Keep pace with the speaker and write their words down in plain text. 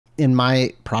in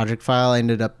my project file,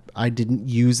 I didn't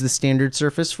use the standard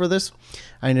surface for this.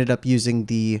 I ended up using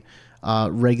the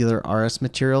regular RS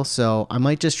material. So I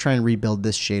might just try and rebuild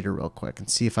this shader real quick and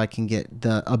see if I can get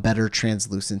a better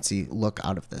translucency look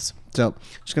out of this. So I'm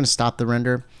just going to stop the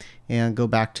render and go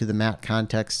back to the matte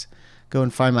context, go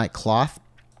and find my cloth.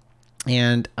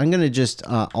 And I'm going to just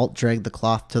alt drag the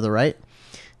cloth to the right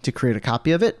to create a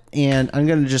copy of it. And I'm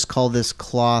going to just call this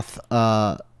cloth,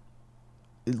 what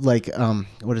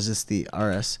is this? The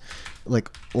RS, like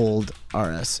old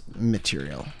RS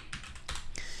material.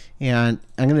 And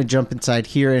I'm going to jump inside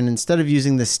here, and instead of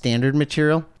using the standard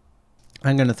material,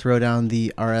 I'm going to throw down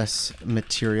the RS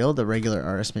material, the regular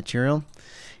RS material,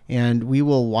 and we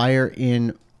will wire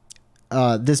in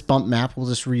this bump map. We'll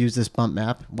just reuse this bump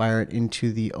map, wire it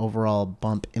into the overall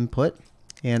bump input,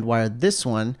 and wire this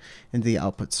one into the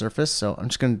output surface. So I'm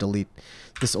just going to delete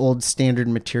this old standard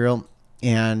material,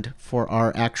 and for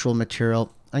our actual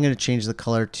material, I'm going to change the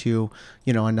color to,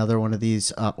 another one of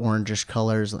these orangish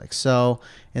colors like so.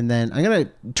 And then I'm going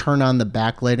to turn on the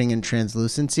backlighting and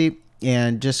translucency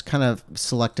and just kind of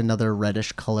select another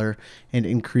reddish color and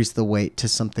increase the weight to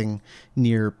something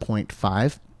near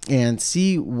 0.5 and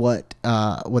see what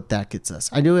that gets us.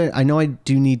 I know I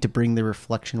do need to bring the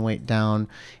reflection weight down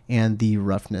and the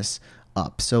roughness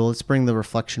up. So let's bring the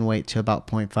reflection weight to about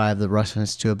 0.5, the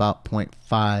roughness to about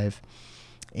 0.5,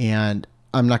 and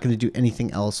I'm not going to do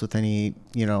anything else with any,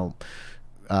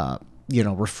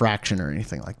 refraction or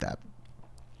anything like that.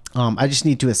 I just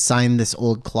need to assign this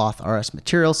old cloth RS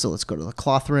material. So let's go to the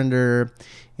cloth render,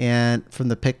 and from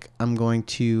the pick, I'm going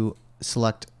to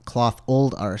select cloth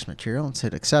old RS material and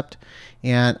hit accept.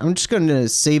 And I'm just going to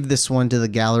save this one to the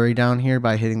gallery down here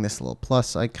by hitting this little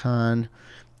plus icon.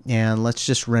 And let's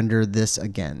just render this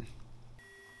again.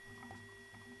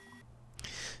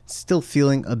 Still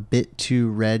feeling a bit too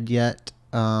red yet.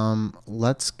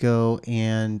 Let's go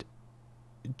and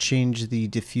change the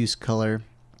diffuse color.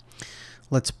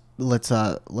 Let's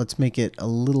make it a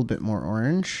little bit more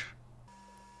orange.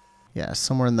 Yeah,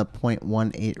 somewhere in the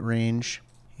 0.18 range.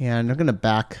 And I'm gonna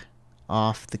back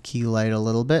off the key light a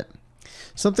little bit.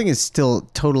 Something is still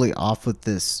totally off with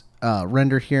this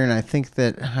render here, and I think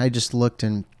that I just looked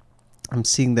and I'm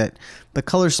seeing that the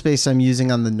color space I'm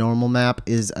using on the normal map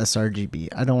is sRGB.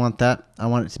 I don't want that. I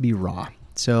want it to be raw.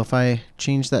 So if I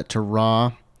change that to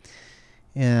raw,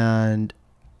 and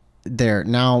there,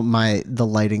 now the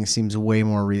lighting seems way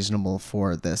more reasonable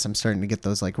for this. I'm starting to get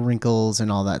those like wrinkles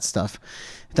and all that stuff.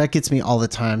 That gets me all the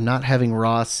time. Not having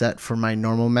raw set for my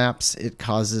normal maps, it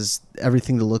causes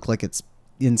everything to look like it's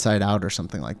inside out or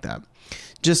something like that.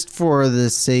 Just for the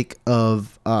sake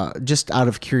of, just out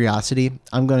of curiosity,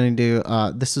 I'm going to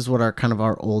do, this is what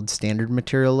our old standard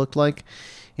material looked like.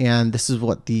 And this is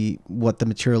what the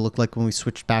material looked like when we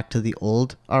switched back to the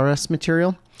old RS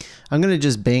material. I'm going to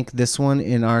just bank this one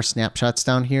in our snapshots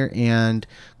down here and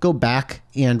go back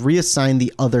and reassign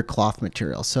the other cloth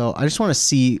material. So I just want to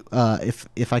see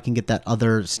if I can get that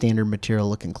other standard material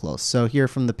looking close. So here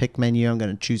from the pick menu, I'm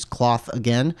going to choose cloth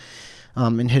again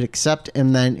and hit accept.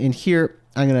 And then in here,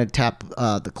 I'm going to tap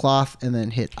the cloth and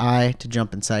then hit I to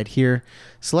jump inside here.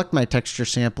 Select my texture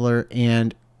sampler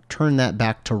and turn that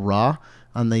back to raw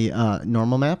on the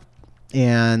normal map,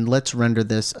 and let's render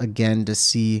this again to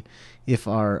see if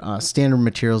our standard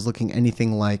material is looking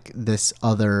anything like this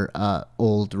other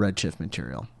old Redshift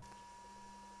material.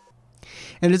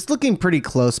 And it's looking pretty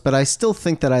close, but I still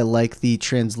think that I like the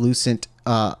translucent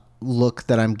look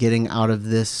that I'm getting out of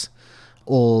this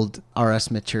old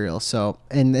RS material. So,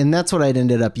 and that's what I'd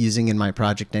ended up using in my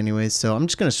project anyways. So I'm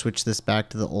just going to switch this back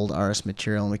to the old RS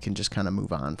material, and we can just kind of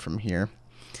move on from here.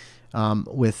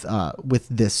 With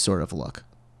this sort of look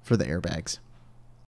for the airbags.